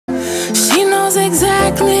She knows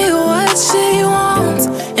exactly what she wants,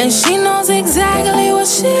 and she knows exactly what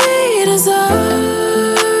she deserves,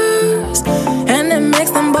 and it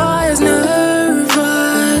makes them boys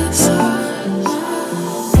nervous.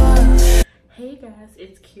 Hey guys,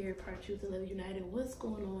 it's Kira, Part Truth and Love United. What's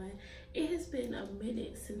going on? It has been a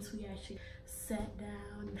minute since we actually sat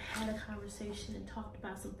down and had a conversation and talked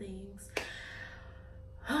about some things.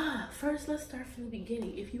 First, let's start from the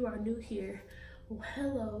beginning. If you are new here,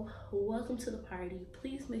 hello, welcome to the party.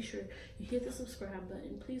 Please make sure you hit the subscribe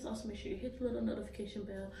button. Please also make sure you hit the little notification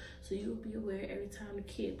bell so you'll be aware every time the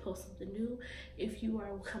kid posts something new. If you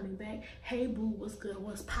are coming back, hey boo, what's good,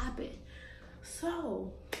 what's poppin'?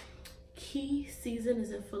 So, Key season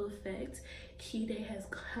is in full effect. Key day has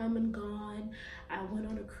come and gone. I went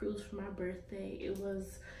on a cruise for my birthday. It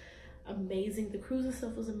was amazing. The cruise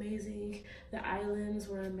itself was amazing. The islands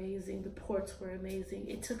were amazing. The ports were amazing.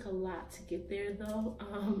 It took a lot to get there though.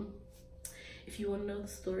 If you want to know the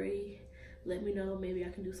story, let me know. Maybe I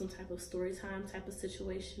can do some type of story time type of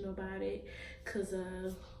situation about it, because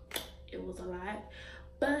it was a lot.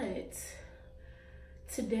 But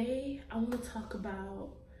today I want to talk about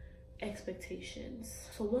expectations.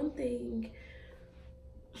 So one thing,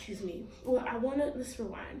 let's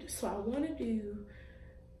rewind. So I want to do,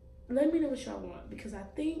 let me know what y'all want, because I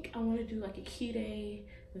think I want to do like a key day,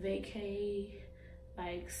 vacay,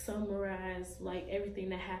 like summarize like everything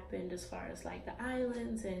that happened as far as like the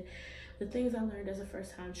islands and the things I learned as a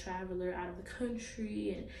first-time traveler out of the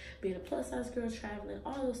country and being a plus-size girl traveling,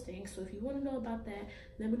 all those things. So if you want to know about that,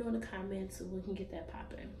 let me know in the comments and we can get that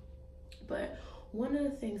popping. But one of the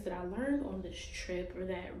things that I learned on this trip, or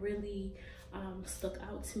that really stuck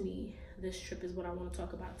out to me this trip, is what I want to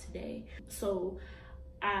talk about today. So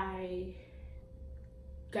I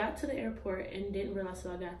got to the airport and didn't realize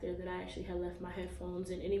till I got there that I actually had left my headphones.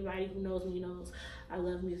 And anybody who knows me knows I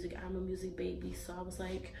love music. I'm a music baby. So I was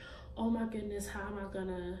like, oh my goodness, how am I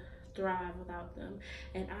gonna thrive without them?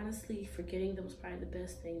 And honestly, forgetting them was probably the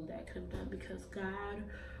best thing that I could have done, because God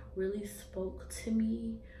really spoke to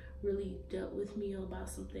me, really dealt with me about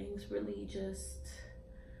some things, really just,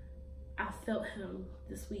 I felt him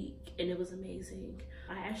this week and it was amazing.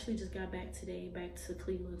 I actually just got back to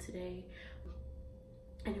Cleveland today,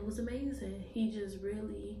 and it was amazing. He just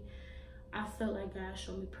really, I felt like God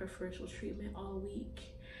showed me preferential treatment all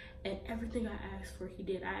week, and everything I asked for, he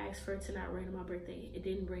did. I asked for it to not rain on my birthday. It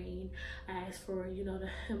didn't rain. I asked for, him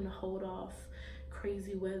to hold off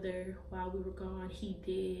crazy weather while we were gone. He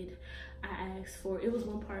did. I asked for, it was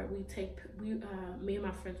one part me and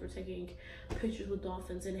my friends were taking pictures with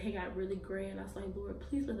dolphins, and it got really gray, and I was like, Lord,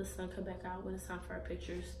 please let the sun come back out when it's time for our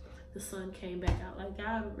pictures. The sun came back out. Like,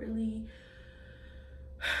 God really,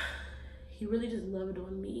 he really just loved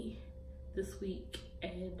on me this week,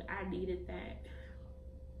 and I needed that,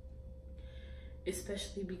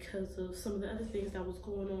 especially because of some of the other things that was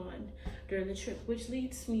going on during the trip, which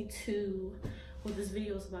leads me to what this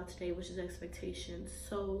video is about today, which is expectations.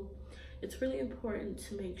 So it's really important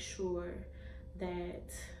to make sure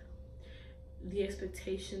that the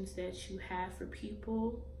expectations that you have for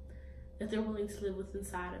people, that they're willing to live with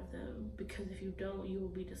inside of them, because if you don't, you will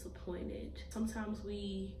be disappointed. Sometimes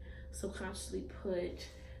we subconsciously put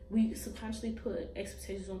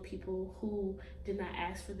expectations on people who did not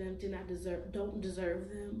ask for them, don't deserve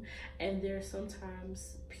them. And there are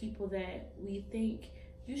sometimes people that we think,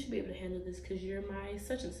 you should be able to handle this because you're my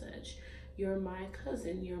such and such, you're my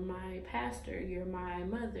cousin, you're my pastor, you're my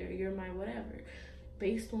mother, you're my whatever.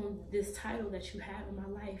 Based on this title that you have in my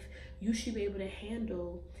life, you should be able to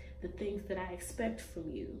handle the things that I expect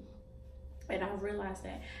from you. And I've realized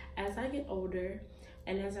that as I get older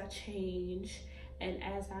and as I change, and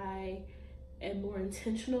as I am more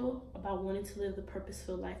intentional about wanting to live the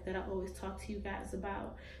purposeful life that I always talk to you guys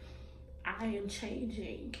about, I am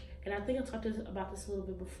changing. And I think I talked about this a little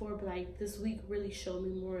bit before, but like this week really showed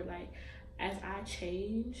me more, like, as I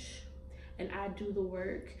change and I do the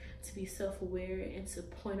work to be self-aware and to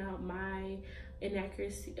point out my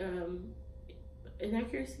inaccuracies,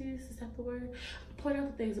 is that the word? Point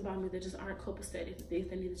out the things about me that just aren't copacetic, the things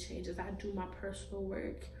that need to change. As I do my personal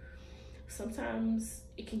work, sometimes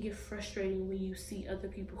it can get frustrating when you see other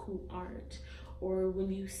people who aren't, or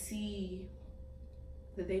when you see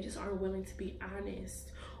that they just aren't willing to be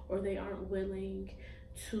honest, or they aren't willing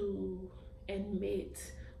to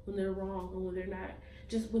admit when they're wrong, or when they're not,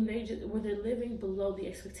 when they're living below the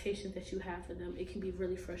expectations that you have for them. It can be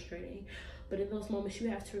really frustrating. But in those moments, you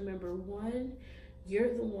have to remember, one, you're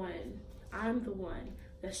the one, I'm the one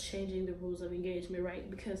that's changing the rules of engagement, right?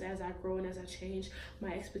 Because as I grow and as I change,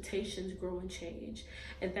 my expectations grow and change.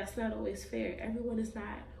 And that's not always fair. Everyone is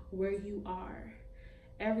not where you are.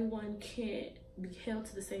 everyone can't be held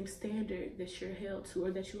to the same standard that you're held to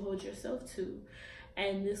or that you hold yourself to.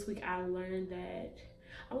 And this week I learned that,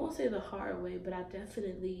 I won't say the hard way, but I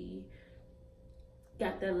definitely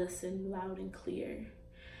got that lesson loud and clear.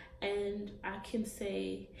 And I can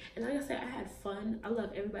say, and like I said, I had fun. I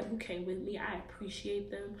love everybody who came with me. I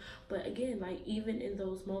appreciate them. But again, like, even in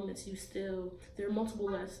those moments, there are multiple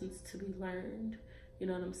lessons to be learned. You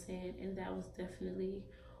know what I'm saying? And that was definitely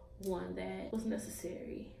one that was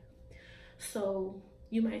necessary. So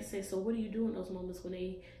you might say, so what do you do in those moments when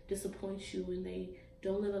they disappoint you and they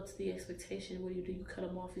don't live up to the expectation? What do? You cut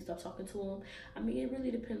them off? You stop talking to them? I mean, it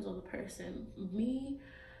really depends on the person. Me,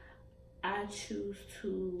 I choose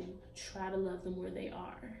to try to love them where they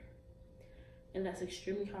are. And that's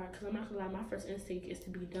extremely hard, because I'm not gonna lie, my first instinct is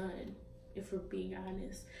to be done, if we're being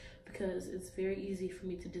honest, because it's very easy for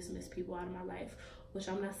me to dismiss people out of my life, which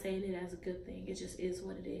I'm not saying it as a good thing. It just is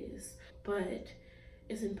what it is. But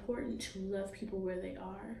it's important to love people where they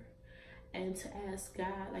are and to ask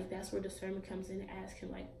God, like, that's where discernment comes in, to ask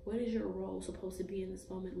him, like, what is your role supposed to be in this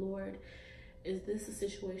moment? Lord, is this a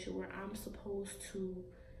situation where I'm supposed to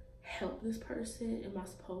help this person? Am I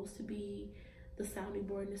supposed to be the sounding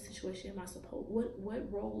board in this situation?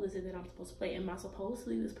 What role is it that I'm supposed to play? Am I supposed to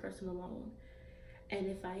leave this person alone? And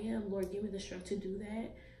if I am, Lord, give me the strength to do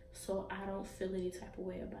that so I don't feel any type of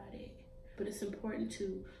way about it. But it's important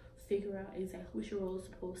to figure out exactly what your role is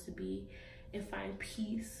supposed to be and find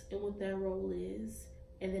peace in what that role is,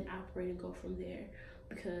 and then operate and go from there.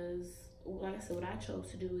 Because, like I said, what I chose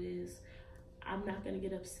to do is, I'm not gonna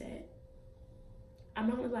get upset. I'm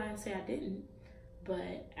not gonna lie and say I didn't,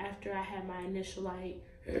 but after I had my initial, like,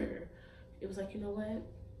 it was like, you know what?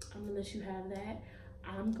 I'm gonna let you have that.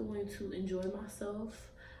 I'm going to enjoy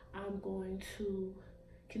myself. I'm going to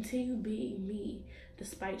continue being me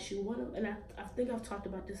despite you. And I think I've talked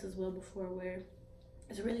about this as well before, where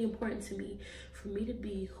it's really important to me for me to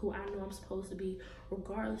be who I know I'm supposed to be,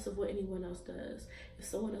 regardless of what anyone else does. If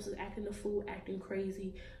someone else is acting a fool, acting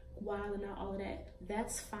crazy, wilding out, all of that,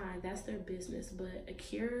 that's fine. That's their business. But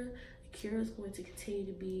Akira is going to continue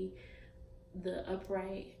to be the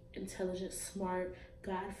upright, intelligent, smart,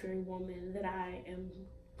 God-fearing woman that I am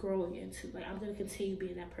growing into. Like, I'm going to continue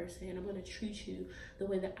being that person, and I'm going to treat you the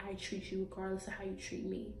way that I treat you, regardless of how you treat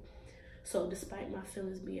me. So despite my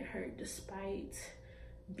feelings being hurt, despite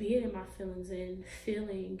being in my feelings and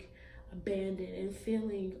feeling abandoned and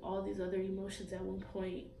feeling all these other emotions at one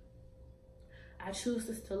point, I choose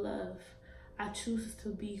to still love. I choose to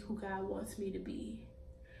be who God wants me to be.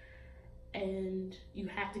 And you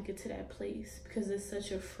have to get to that place, because it's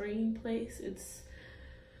such a freeing place. It's,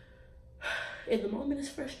 in the moment, it's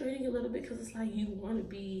frustrating a little bit, because it's like you want to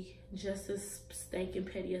be just as stinking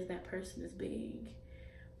petty as that person is being.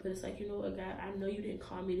 But it's like, you know what, God, I know you didn't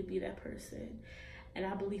call me to be that person. And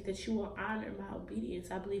I believe that you will honor my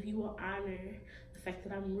obedience. I believe you will honor the fact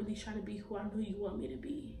that I'm really trying to be who I know you want me to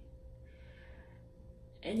be.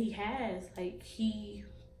 And he has, like, he's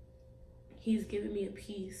given me a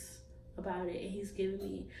peace about it, and he's given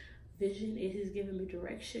me vision, and he's given me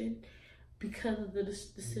direction because of the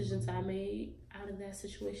decisions I made out of that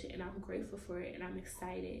situation. And I'm grateful for it, and I'm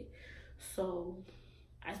excited. So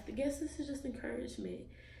I guess this is just encouragement.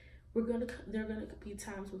 There are gonna be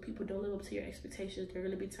times when people don't live up to your expectations. There are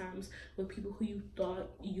gonna be times when people who you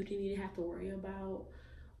thought you didn't even have to worry about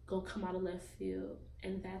gonna come out of left field,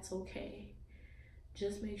 and that's okay.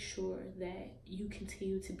 Just make sure that you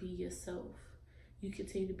continue to be yourself. You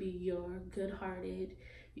continue to be your good-hearted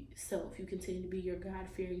self. You continue to be your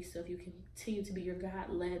God-fearing self. You continue to be your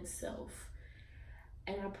God-led self.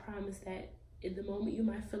 And I promise that in the moment you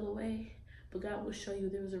might feel away, but God will show you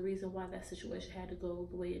there was a reason why that situation had to go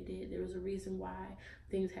the way it did. There was a reason why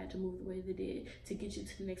things had to move the way they did to get you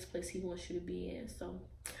to the next place he wants you to be in. So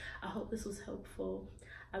I hope this was helpful.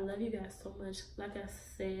 I love you guys so much. Like I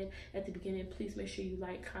said at the beginning, please make sure you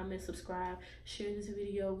like, comment, subscribe, share this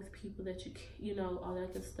video with people that you know, all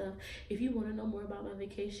that good stuff. If you want to know more about my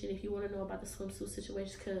vacation, if you want to know about the swimsuit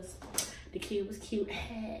situation, because the kid was cute.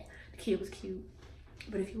 The kid was cute.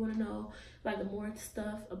 But if you want to know like more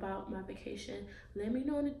stuff about my vacation, let me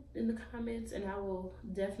know in the comments, and I will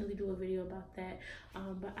definitely do a video about that.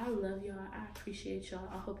 But I love y'all. I appreciate y'all.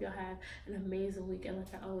 I hope y'all have an amazing week. And like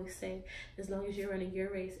I always say, as long as you're running your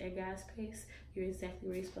race at God's pace, you're exactly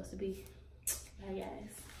where you're supposed to be. Bye,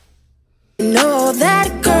 guys. Know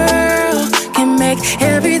that girl can make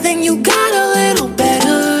everything you got a little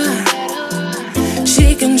better.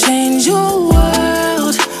 She can change your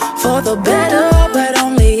world for the better.